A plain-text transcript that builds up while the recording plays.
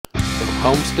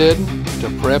homesteading to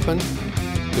prepping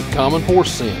to common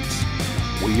horse sense,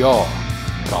 we are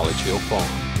College Hill Farm.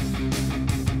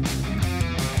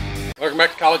 Welcome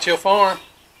back to College Hill Farm.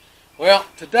 Well,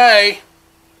 today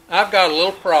I've got a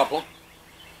little problem.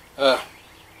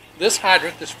 This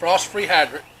hydrant, this frost-free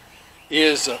hydrant,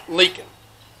 is leaking.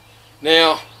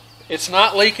 Now, it's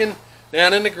not leaking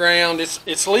down in the ground.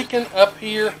 It's leaking up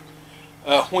here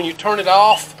when you turn it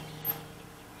off.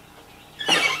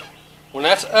 When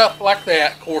that's up like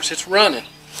that, of course, it's running.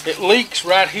 It leaks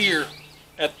right here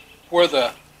at where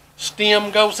the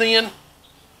stem goes in.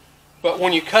 But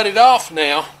when you cut it off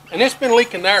now, and it's been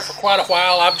leaking there for quite a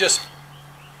while, I've just,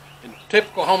 in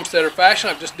typical homesteader fashion,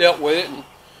 I've just dealt with it and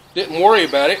didn't worry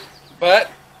about it.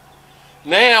 But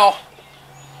now,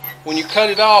 when you cut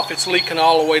it off, it's leaking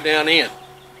all the way down in,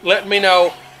 letting me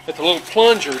know that the little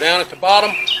plunger down at the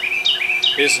bottom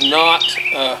is not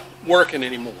working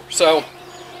anymore. So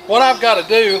what I've got to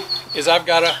do is I've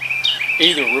got to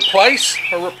either replace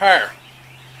or repair.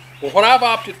 Well, what I've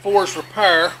opted for is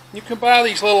repair. You can buy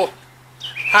these little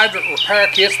hydrant repair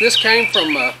kits. This came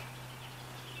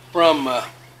from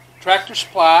Tractor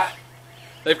Supply.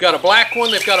 They've got a black one,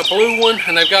 they've got a blue one,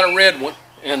 and they've got a red one.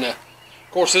 And of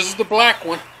course, this is the black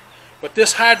one. But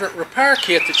this hydrant repair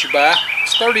kit that you buy,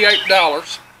 it's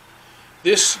 $38.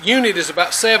 This unit is about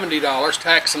 $70,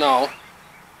 tax and all.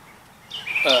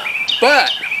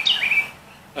 But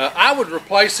I would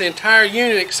replace the entire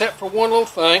unit except for one little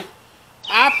thing.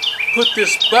 I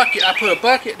put a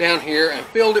bucket down here and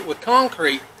filled it with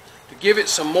concrete to give it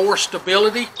some more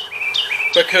stability,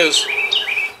 because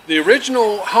the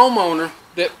original homeowner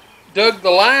that dug the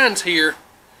lines here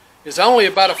is only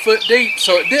about a foot deep,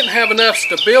 so it didn't have enough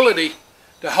stability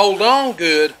to hold on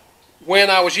good when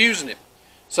I was using it.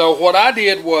 So what I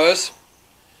did was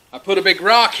I put a big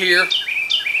rock here,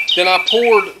 then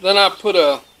I put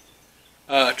a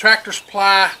Tractor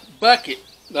Supply bucket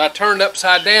that I turned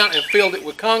upside down and filled it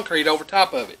with concrete over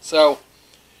top of it. So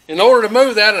in order to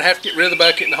move that, I'd have to get rid of the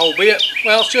bucket and the whole bit.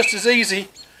 Well, it's just as easy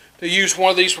to use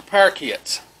one of these repair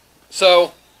kits.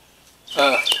 So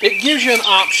it gives you an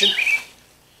option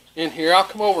in here. I'll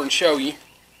come over and show you.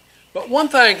 But one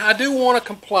thing I do want to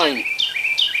complain.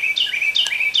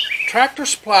 Tractor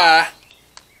Supply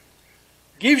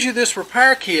gives you this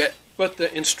repair kit, but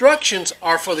the instructions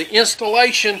are for the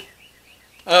installation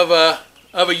of a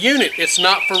unit. It's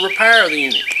not for repair of the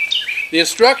unit. The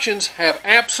instructions have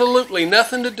absolutely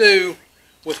nothing to do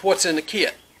with what's in the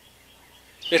kit.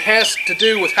 It has to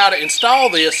do with how to install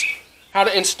this, how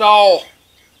to install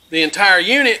the entire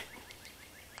unit,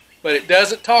 but it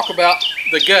doesn't talk about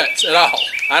the guts at all.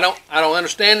 I don't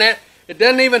understand that. It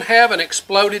doesn't even have an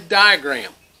exploded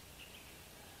diagram.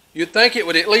 You'd think it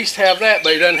would at least have that,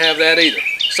 but it doesn't have that either.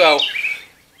 So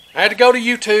I had to go to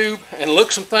YouTube and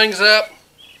look some things up.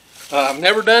 I've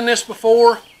never done this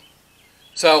before,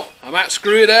 so I might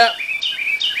screw it up.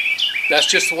 That's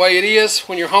just the way it is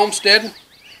when you're homesteading.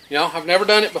 You know, I've never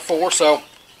done it before, so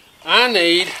I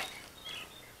need,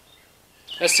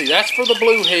 let's see, that's for the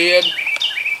blue head.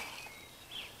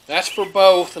 That's for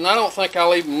both, and I don't think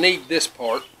I'll even need this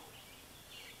part,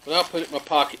 but I'll put it in my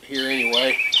pocket here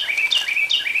anyway.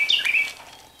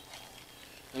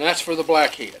 And that's for the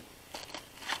black head.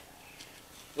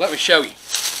 Let me show you.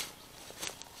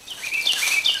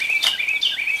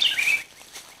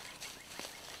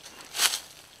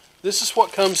 This is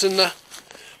what comes in the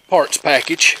parts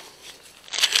package.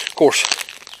 Of course,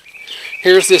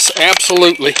 here's this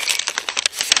absolutely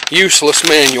useless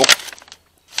manual.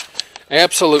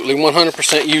 Absolutely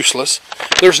 100% useless.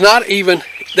 There's not even,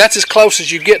 that's as close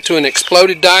as you get to an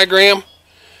exploded diagram,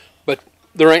 but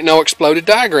there ain't no exploded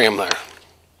diagram there.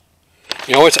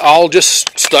 You know, it's all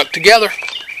just stuck together.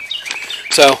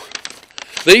 So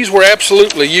these were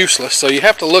absolutely useless, so you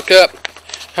have to look up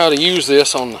how to use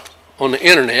this on the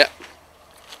internet.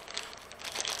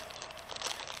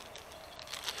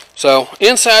 So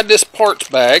inside this parts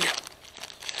bag,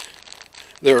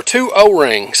 there are two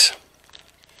O-rings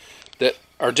that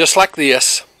are just like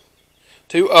this.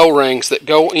 Two O-rings that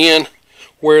go in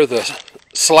where the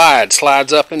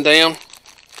slides up and down.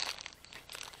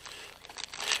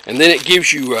 And then it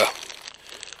gives you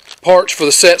parts for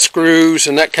the set screws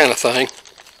and that kind of thing.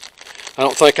 I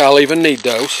don't think I'll even need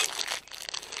those.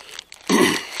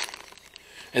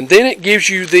 And then it gives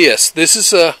you this. This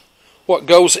is what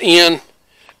goes in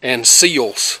and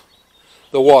seals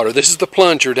the water. This is the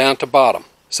plunger down at the bottom.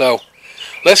 So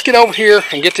let's get over here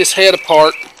and get this head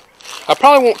apart. I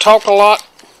probably won't talk a lot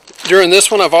during this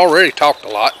one. I've already talked a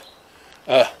lot.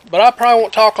 But I probably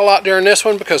won't talk a lot during this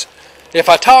one, because if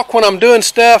I talk when I'm doing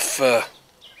stuff,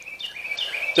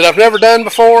 that I've never done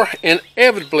before,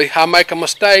 inevitably I make a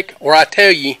mistake or I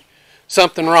tell you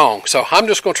something wrong. So I'm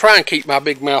just going to try and keep my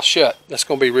big mouth shut. That's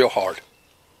going to be real hard.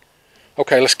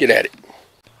 Okay, let's get at it.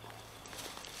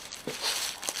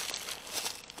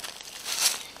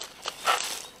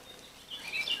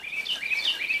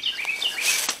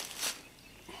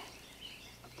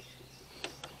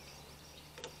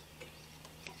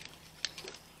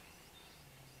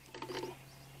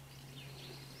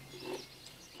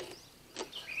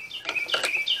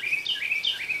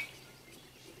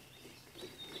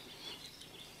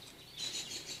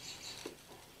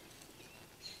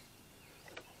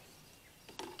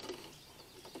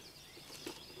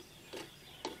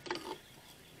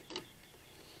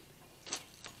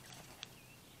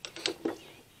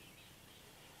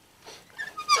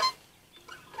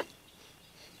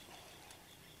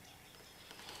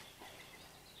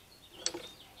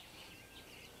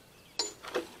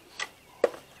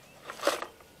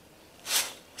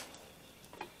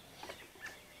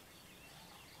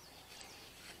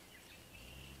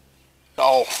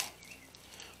 All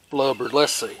blubbered.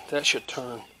 Let's see. That should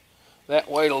turn that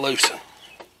way to loosen.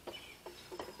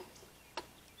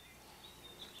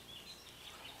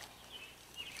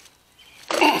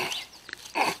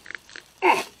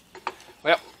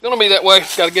 Well, gonna be that way.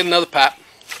 Got to get another pipe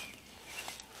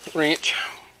wrench.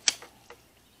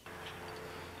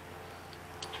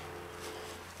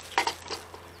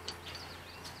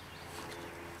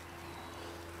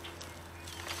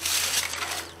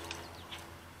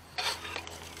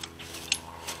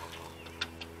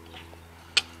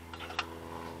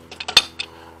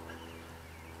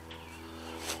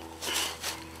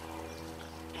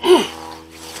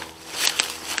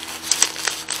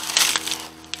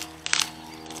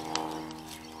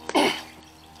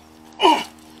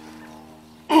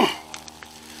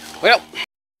 Well,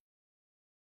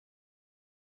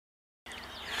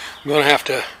 I'm going to have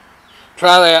to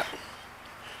try that.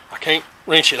 I can't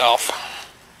wrench it off.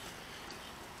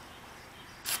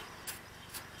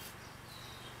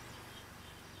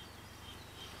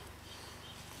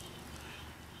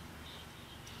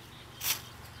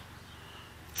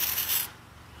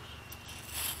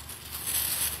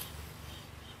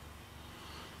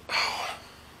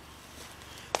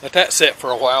 Let that sit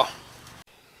for a while.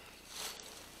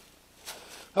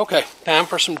 Okay, time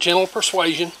for some gentle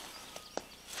persuasion.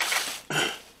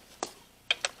 Let's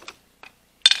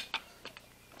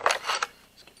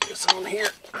get this on here.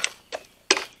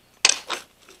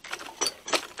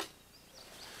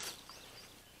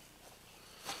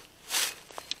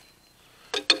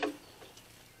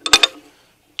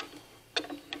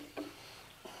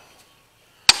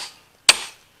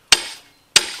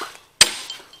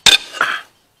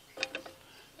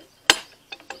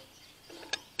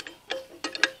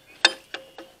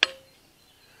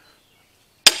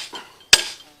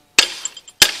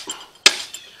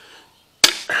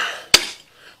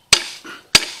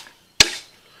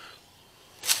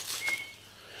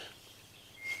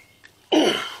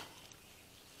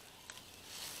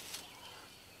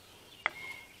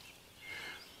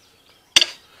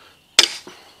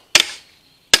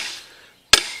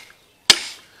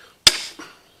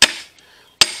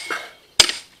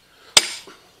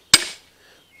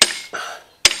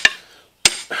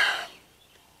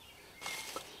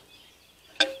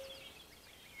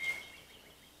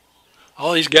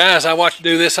 All these guys I watch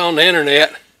do this on the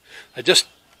internet, they just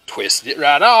twisted it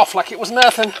right off like it was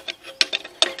nothing.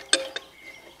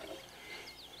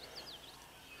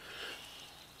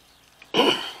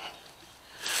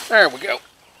 There we go.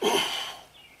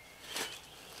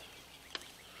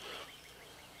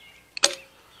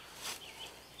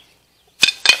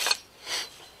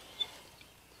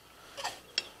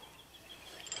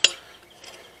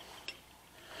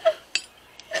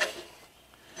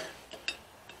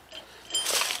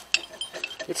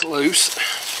 It's loose.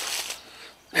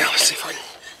 Now let's see if I can.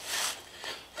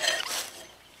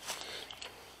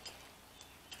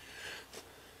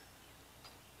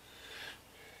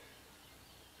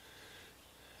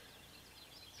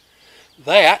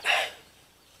 That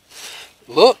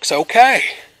looks okay.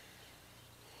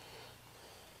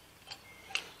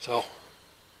 So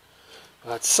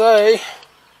I'd say,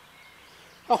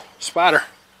 oh, spider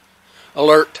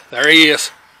alert. There he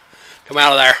is. Come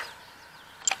out of there.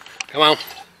 Come on.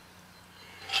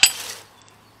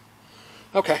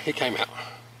 Okay, he came out.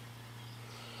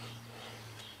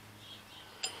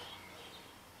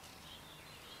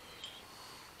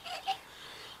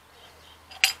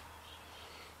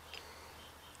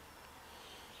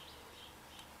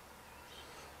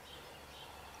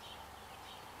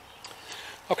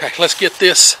 Okay, let's get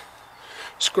this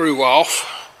screw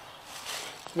off.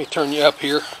 Let me turn you up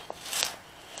here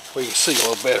so you can see a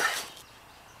little better.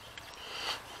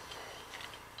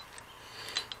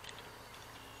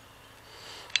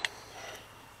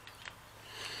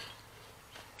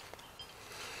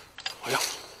 Well,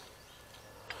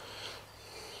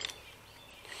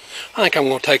 I think I'm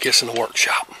going to take this in the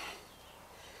workshop.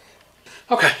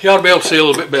 Okay, you ought to be able to see a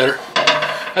little bit better.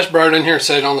 That's brought it in here and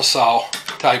set it on the saw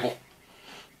table.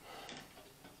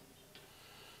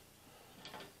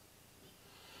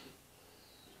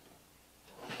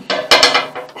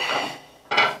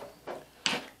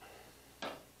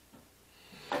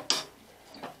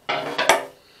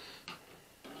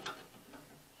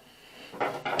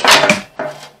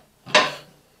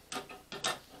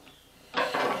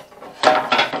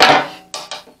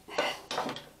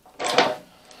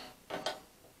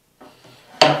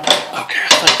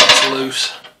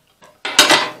 Loose.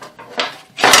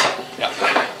 Yep.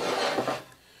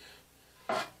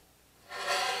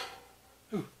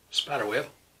 Ooh, spider web.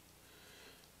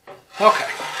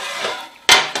 Okay.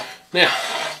 Now,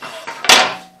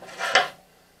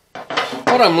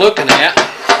 what I'm looking at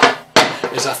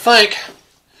is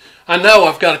I know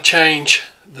I've got to change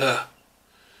the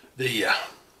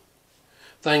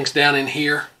things down in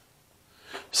here.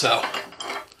 So,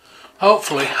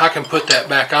 hopefully I can put that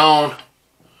back on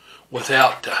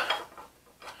without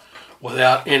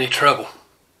any trouble.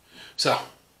 So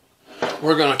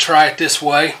we're going to try it this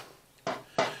way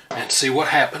and see what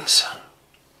happens.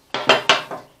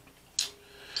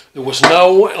 There was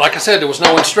no, like I said, there was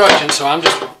no instruction, so I'm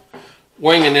just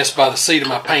winging this by the seat of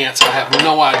my pants. I have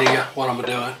no idea what I'm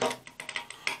doing.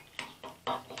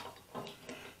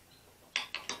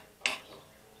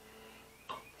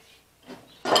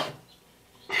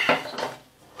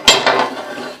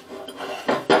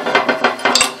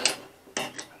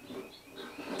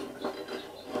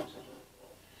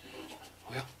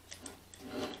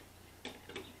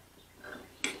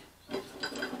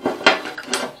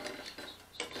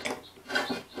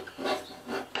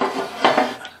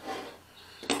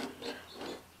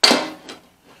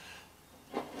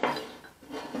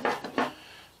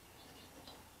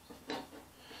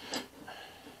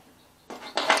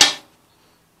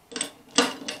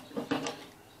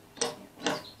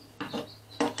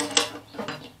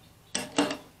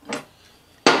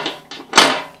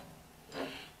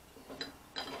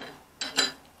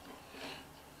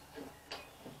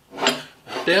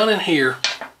 Down in here,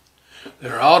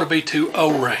 there ought to be 2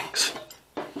 O-rings.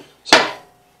 So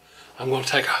I'm going to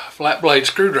take a flat blade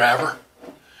screwdriver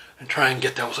and try and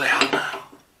get those out.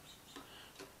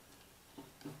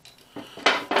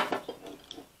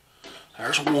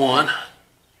 There's one.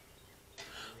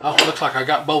 Oh, looks like I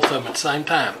got both of them at the same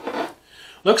time.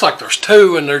 Looks like there's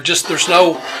 2 and there's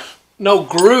no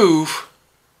groove.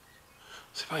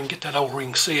 See if I can get that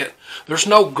O-ring, see it. There's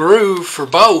no groove for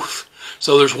both.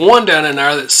 So there's one down in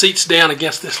there that seats down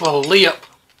against this little lip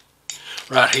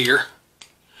right here.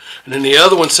 And then the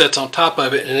other one sits on top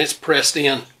of it and it's pressed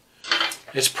in.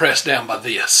 It's pressed down by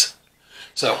this.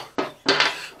 So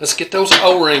let's get those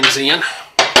O-rings in.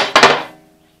 I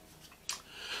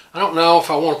don't know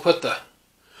if I want to put the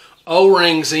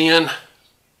O-rings in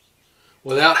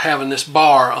without having this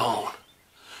bar on.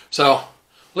 So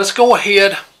let's go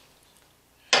ahead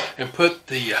and put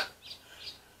the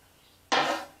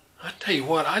I tell you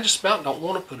what, I just about don't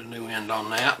want to put a new end on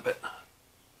that, but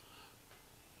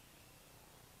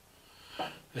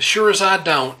as sure as I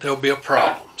don't, there'll be a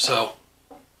problem. So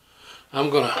I'm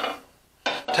going to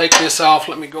take this off.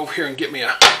 Let me go over here and get me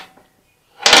a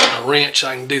wrench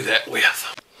I can do that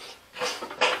with.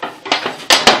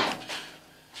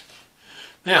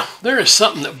 Now, there is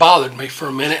something that bothered me for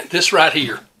a minute, this right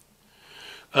here.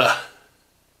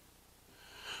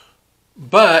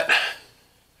 But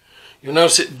you'll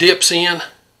notice it dips in,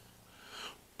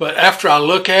 but after I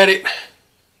look at it,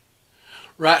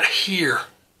 right here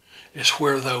is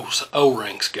where those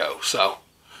O-rings go. So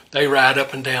they ride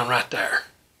up and down right there.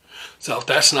 So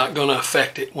that's not going to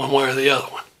affect it one way or the other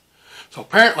one. So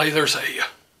apparently there's a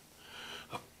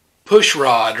push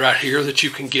rod right here that you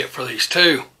can get for these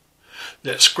 2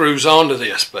 that screws onto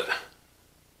this, but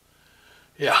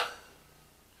yeah,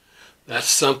 that's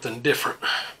something different.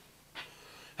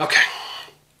 Okay.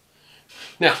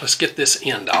 Now let's get this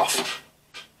end off.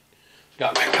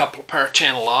 Got me a couple of pair of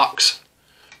channel locks.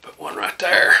 Put one right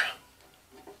there.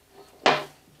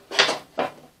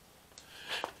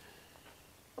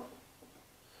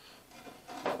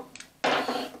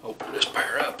 Open this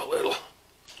pair up a little.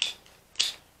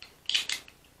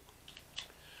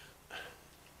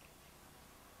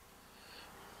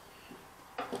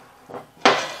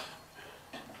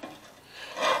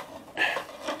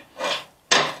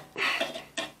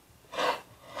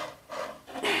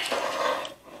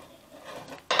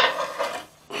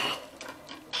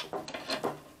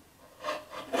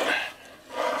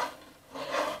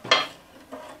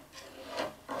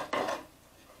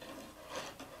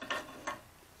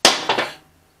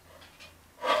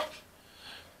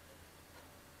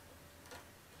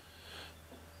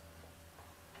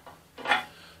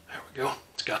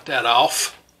 got that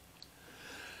off.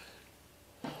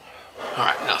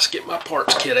 Alright, now let's get my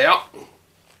parts kit out.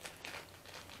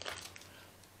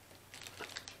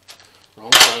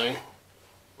 Wrong thing.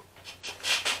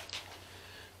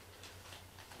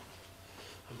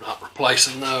 I'm not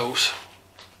replacing those.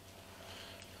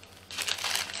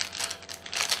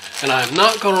 And I'm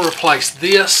not going to replace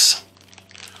this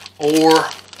or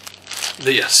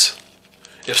this.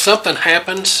 If something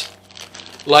happens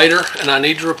later and I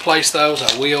need to replace those,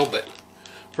 I will, but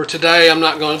for today I'm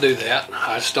not going to do that.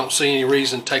 I just don't see any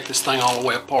reason to take this thing all the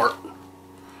way apart.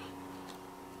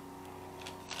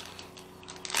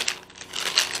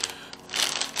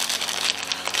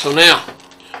 So now,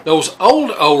 those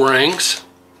old O-rings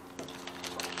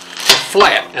are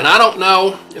flat, and I don't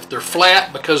know if they're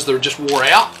flat because they're just wore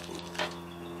out.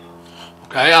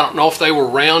 Okay, I don't know if they were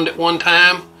round at one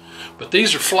time, but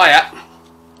these are flat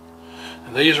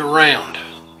and these are round.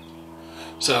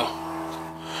 So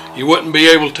you wouldn't be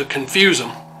able to confuse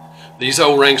them. These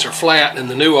O-rings are flat and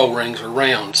the new O-rings are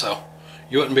round, so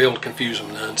you wouldn't be able to confuse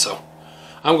them none. So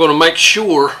I'm going to make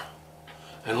sure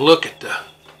and look at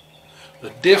the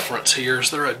difference here. Is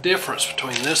there a difference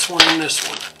between this one and this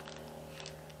one?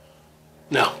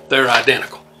 No, they're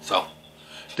identical, so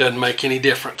it doesn't make any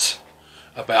difference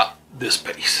about this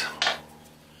piece.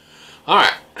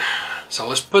 Alright, so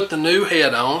let's put the new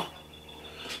head on.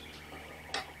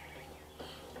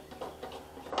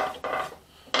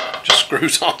 Just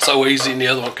screws on so easy and the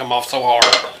other one come off so hard.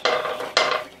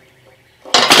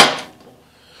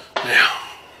 Now,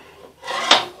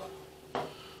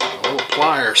 the little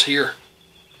pliers here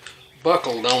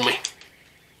buckled on me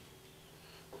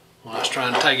when I was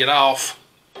trying to take it off.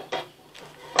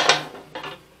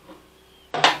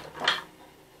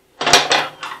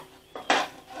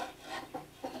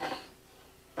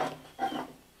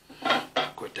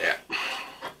 Quit that.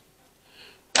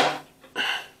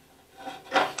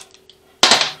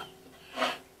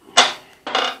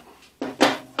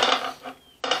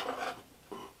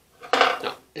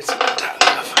 No, it's not tight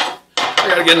enough. I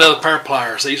gotta get another pair of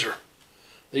pliers. These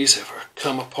have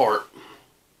come apart.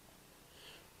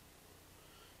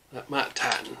 That might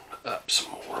tighten up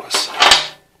some more. Let's see.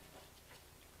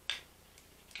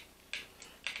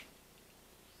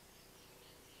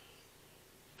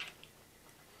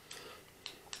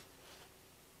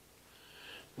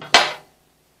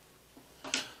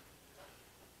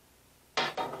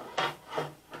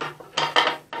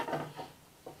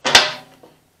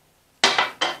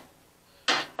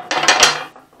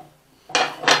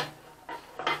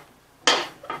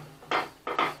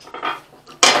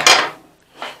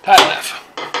 Tight enough.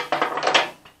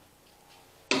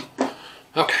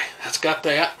 Okay, that's got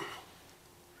that.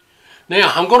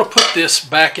 Now I'm going to put this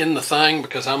back in the thing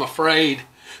because I'm afraid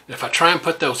that if I try and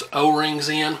put those O-rings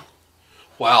in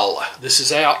while this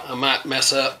is out, I might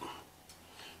mess up.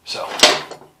 So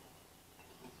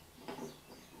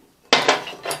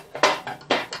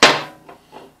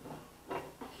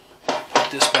put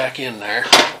this back in there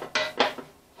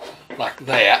like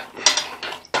that.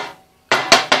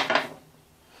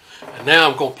 And now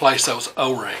I'm going to place those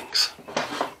O-rings.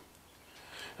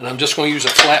 And I'm just going to use a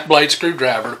flat blade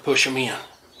screwdriver to push them in.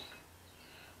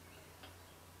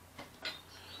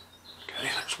 Okay,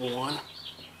 there's one.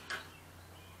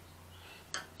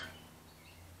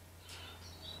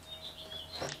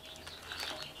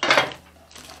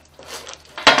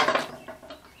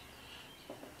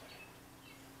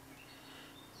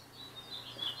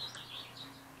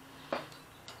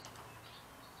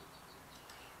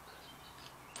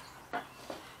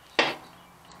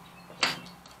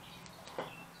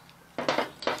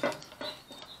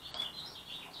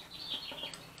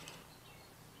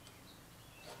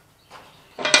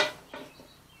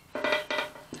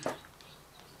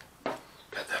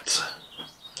 That's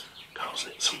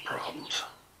causing some problems.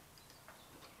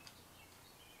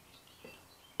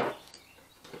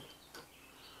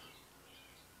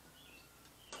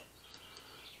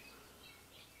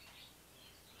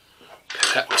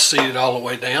 Okay, that was seated all the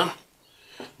way down.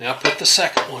 Now put the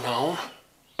second one on.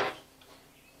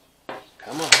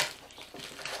 Come on.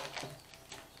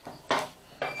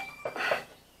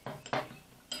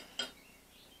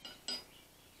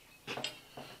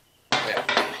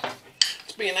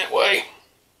 Being that way.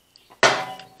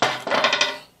 Now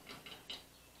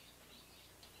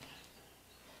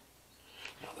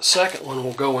the second one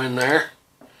will go in there.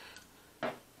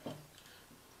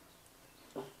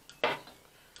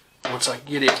 Once I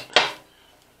get it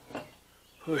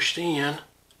pushed in.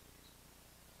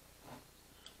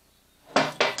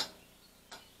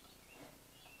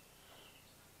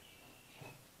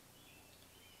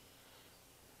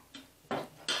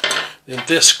 Then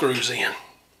this screws in.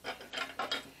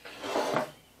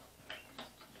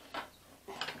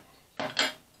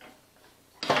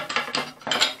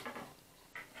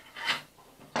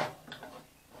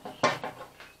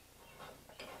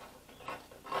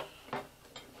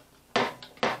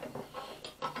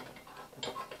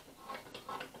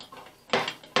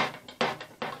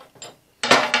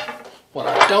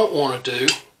 don't want to do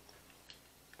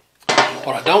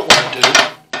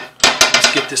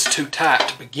is get this too tight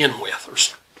to begin with,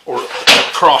 or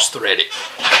cross thread it.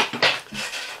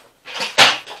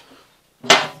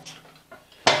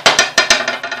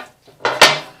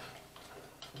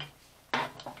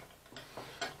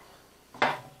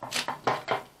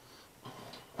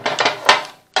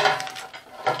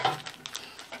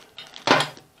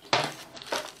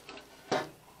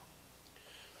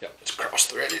 Yep, let's cross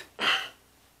thread it.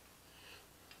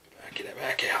 Get it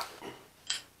back out.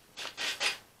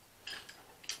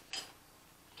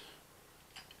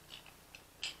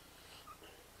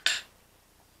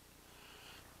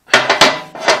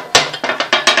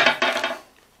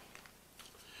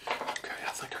 Okay,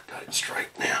 I think I got it straight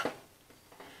now.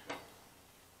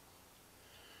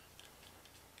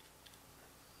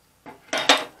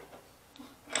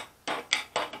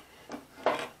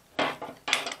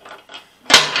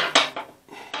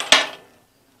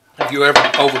 Have you ever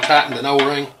over-tightened an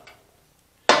O-ring?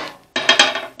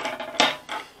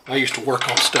 I used to work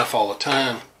on stuff all the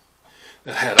time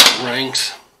that had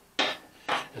O-rings,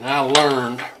 and I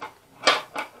learned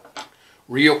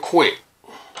real quick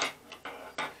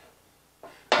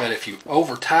that if you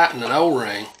over-tighten an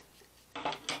O-ring,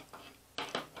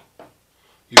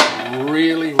 you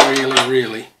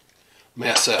really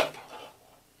mess up.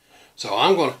 So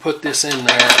I'm going to put this in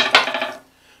there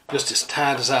just as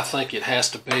tight as I think it has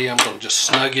to be. I'm going to just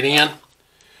snug it in.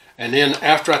 And then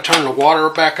after I turn the water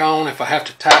back on, if I have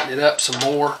to tighten it up some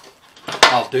more,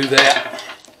 I'll do that.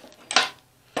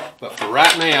 But for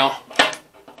right now,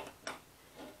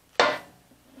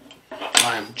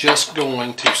 I am just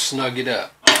going to snug it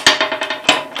up.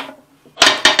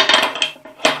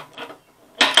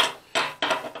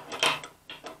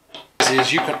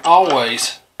 Is you can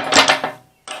always tighten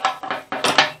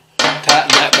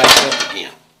that back up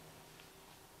again.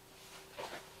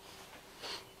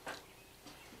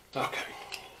 Okay.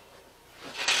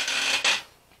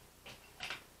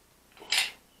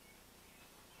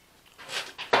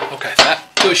 Okay, that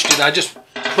pushed it. I just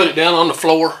put it down on the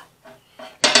floor,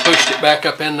 pushed it back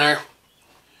up in there.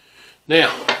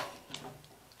 Now,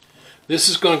 this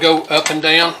is going to go up and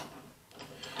down.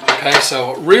 Okay,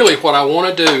 so really what I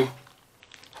want to do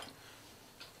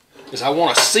is I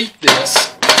want to seat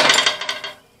this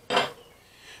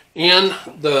in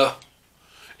the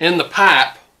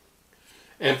pipe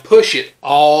and push it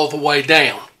all the way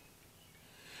down.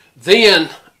 Then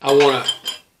I want to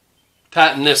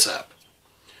tighten this up.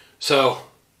 So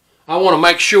I want to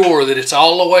make sure that it's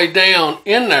all the way down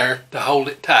in there to hold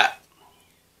it tight.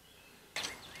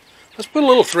 Let's put a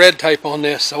little thread tape on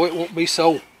this so it won't be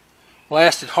so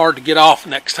blasted hard to get off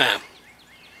next time.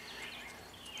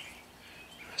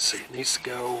 Let's see, it needs to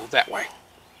go that way.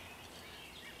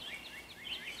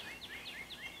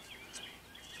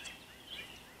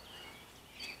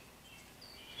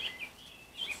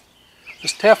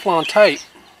 This Teflon tape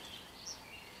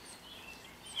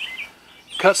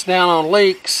cuts down on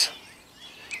leaks,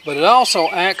 but it also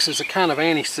acts as a kind of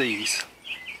anti-seize.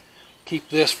 Keep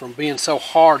this from being so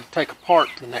hard to take apart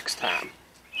the next time.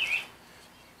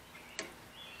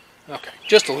 Okay,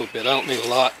 just a little bit, I don't need a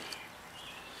lot.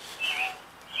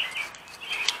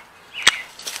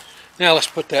 Now let's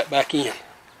put that back in.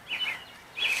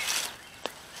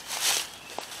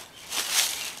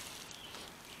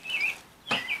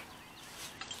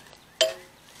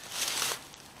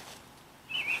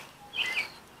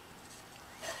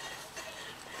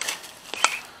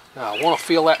 Now I want to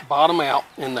feel that bottom out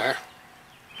in there.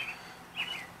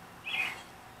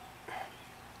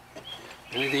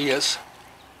 And it is.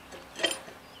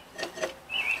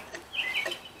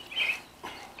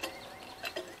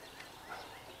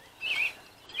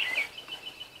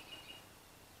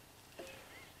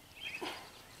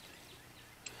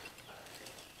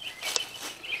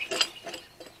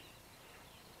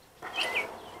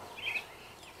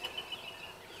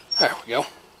 There we go.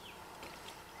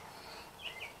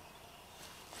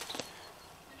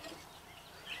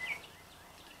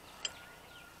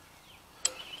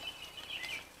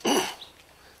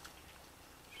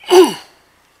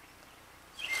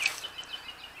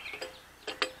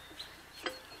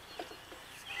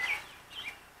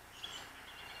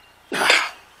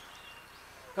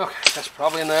 Okay, that's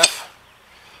probably enough.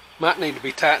 Might need to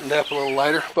be tightened up a little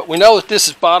later, but we know that this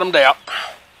is bottomed out.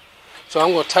 So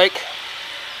I'm going to take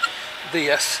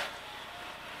this,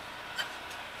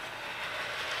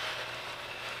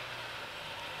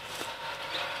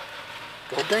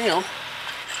 go down,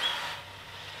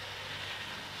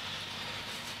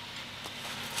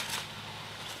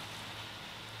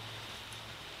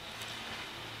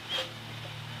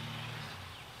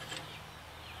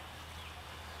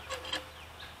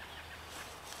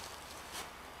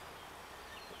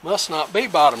 Must not be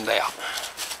bottomed out.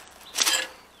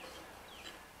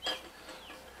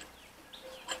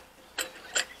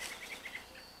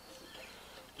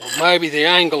 Well, maybe the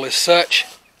angle is such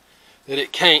that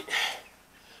it can't.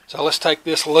 So let's take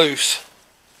this loose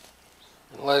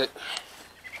and let it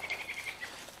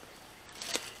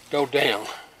go down.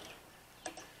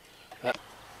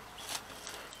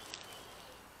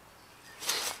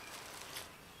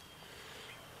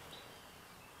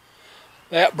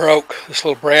 That broke, this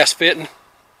little brass fitting.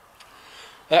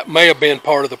 That may have been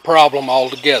part of the problem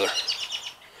altogether.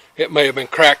 It may have been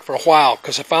cracked for a while,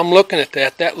 because if I'm looking at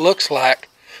that, that looks like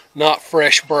not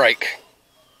fresh brake.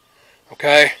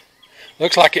 Okay?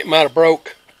 Looks like it might have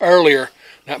broke earlier.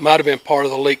 That might have been part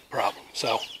of the leak problem.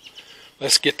 So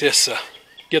let's get this,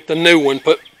 get the new one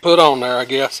put on there, I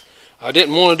guess. I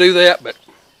didn't want to do that, but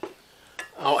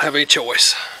I don't have any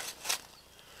choice.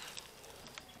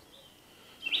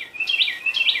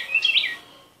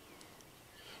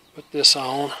 Put this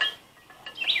on.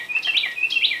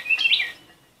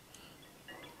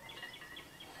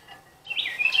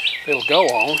 It'll go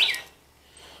on.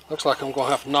 Looks like I'm going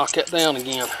to have to knock that down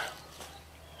again.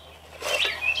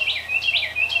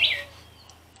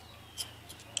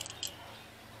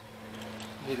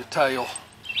 Need a tail.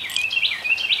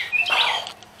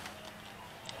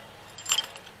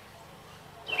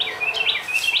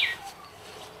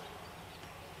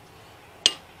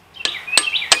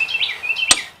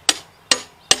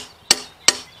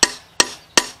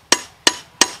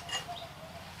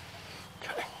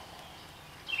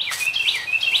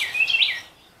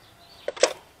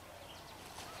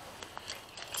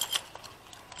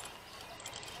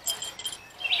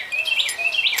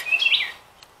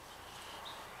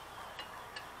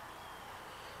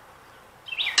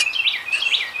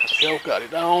 Go, got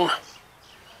it on.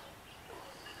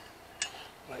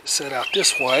 Let it set out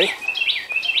this way.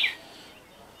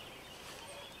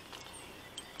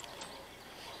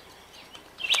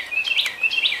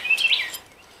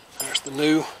 There's the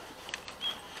new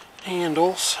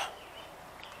handles.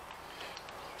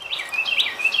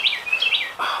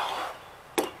 Oh.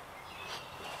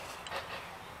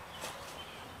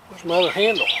 Where's my other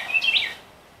handle?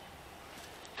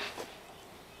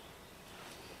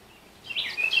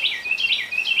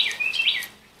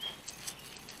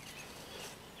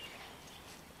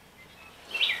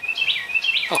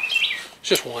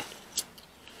 Just one.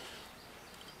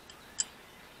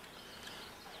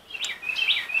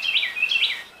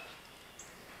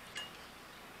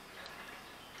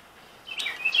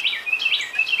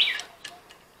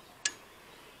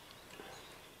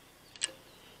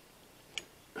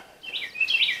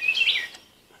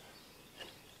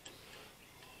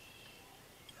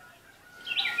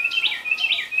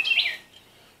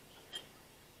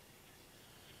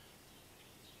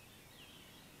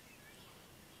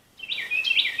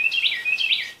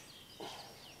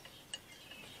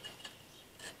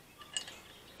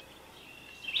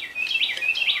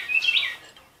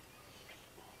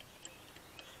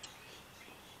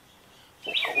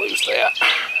 I'll lose that.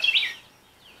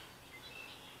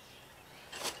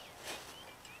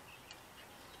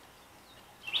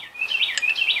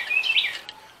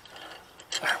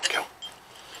 There we go.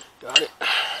 Got it.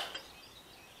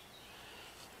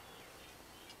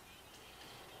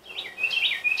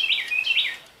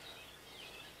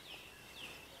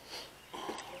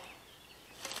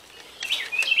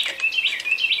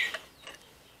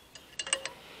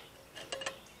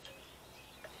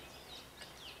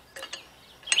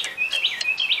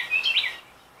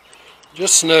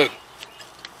 Just snug.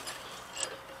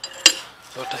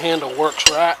 So the handle works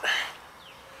right.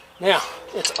 Now,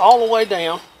 it's all the way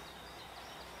down.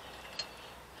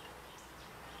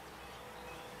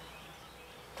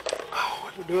 Oh,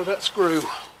 what do we do with that screw?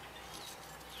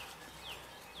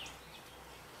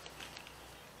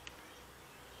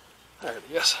 There it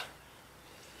is.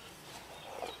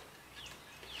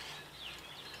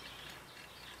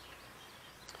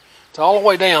 It's all the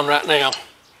way down right now.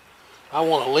 I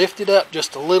want to lift it up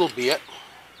just a little bit.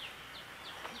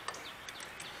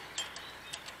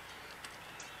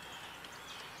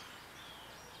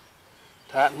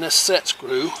 Tighten this set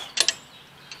screw.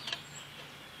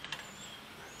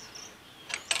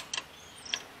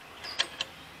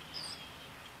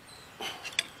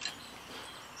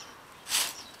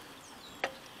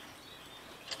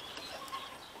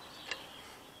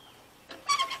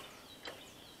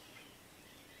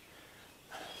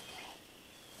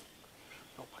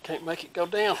 Can't make it go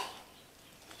down.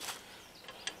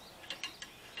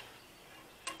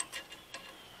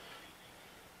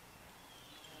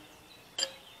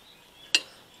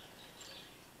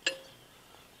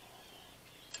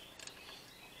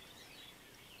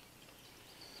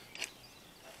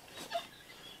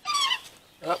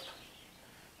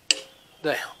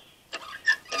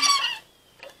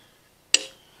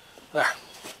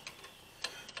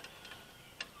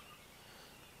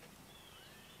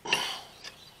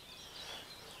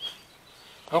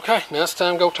 Okay, now it's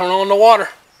time to go turn on the water.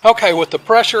 Okay, with the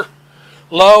pressure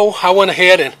low, I went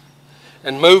ahead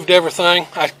and moved everything.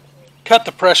 I cut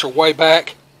the pressure way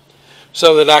back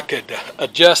so that I could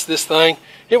adjust this thing.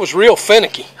 It was real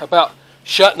finicky about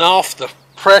shutting off the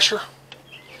pressure,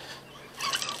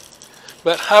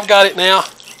 but I've got it now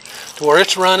to where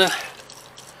it's running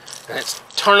and it's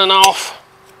turning off.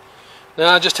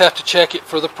 Now I just have to check it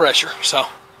for the pressure. So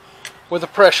with the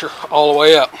pressure all the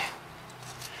way up.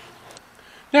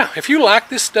 Now, if you like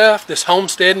this stuff, this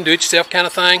homesteading, do-it-yourself kind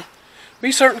of thing,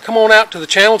 be certain to come on out to the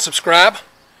channel and subscribe.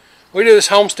 We do this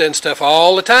homesteading stuff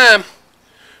all the time.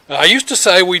 I used to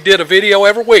say we did a video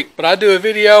every week, but I do a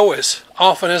video as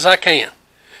often as I can.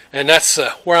 And that's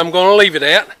where I'm going to leave it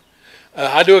at.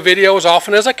 I do a video as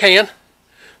often as I can.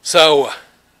 So,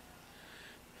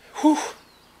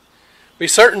 be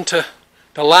certain to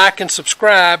like and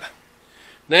subscribe.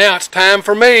 Now it's time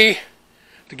for me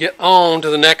to get on to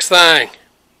the next thing.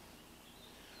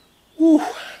 Whew.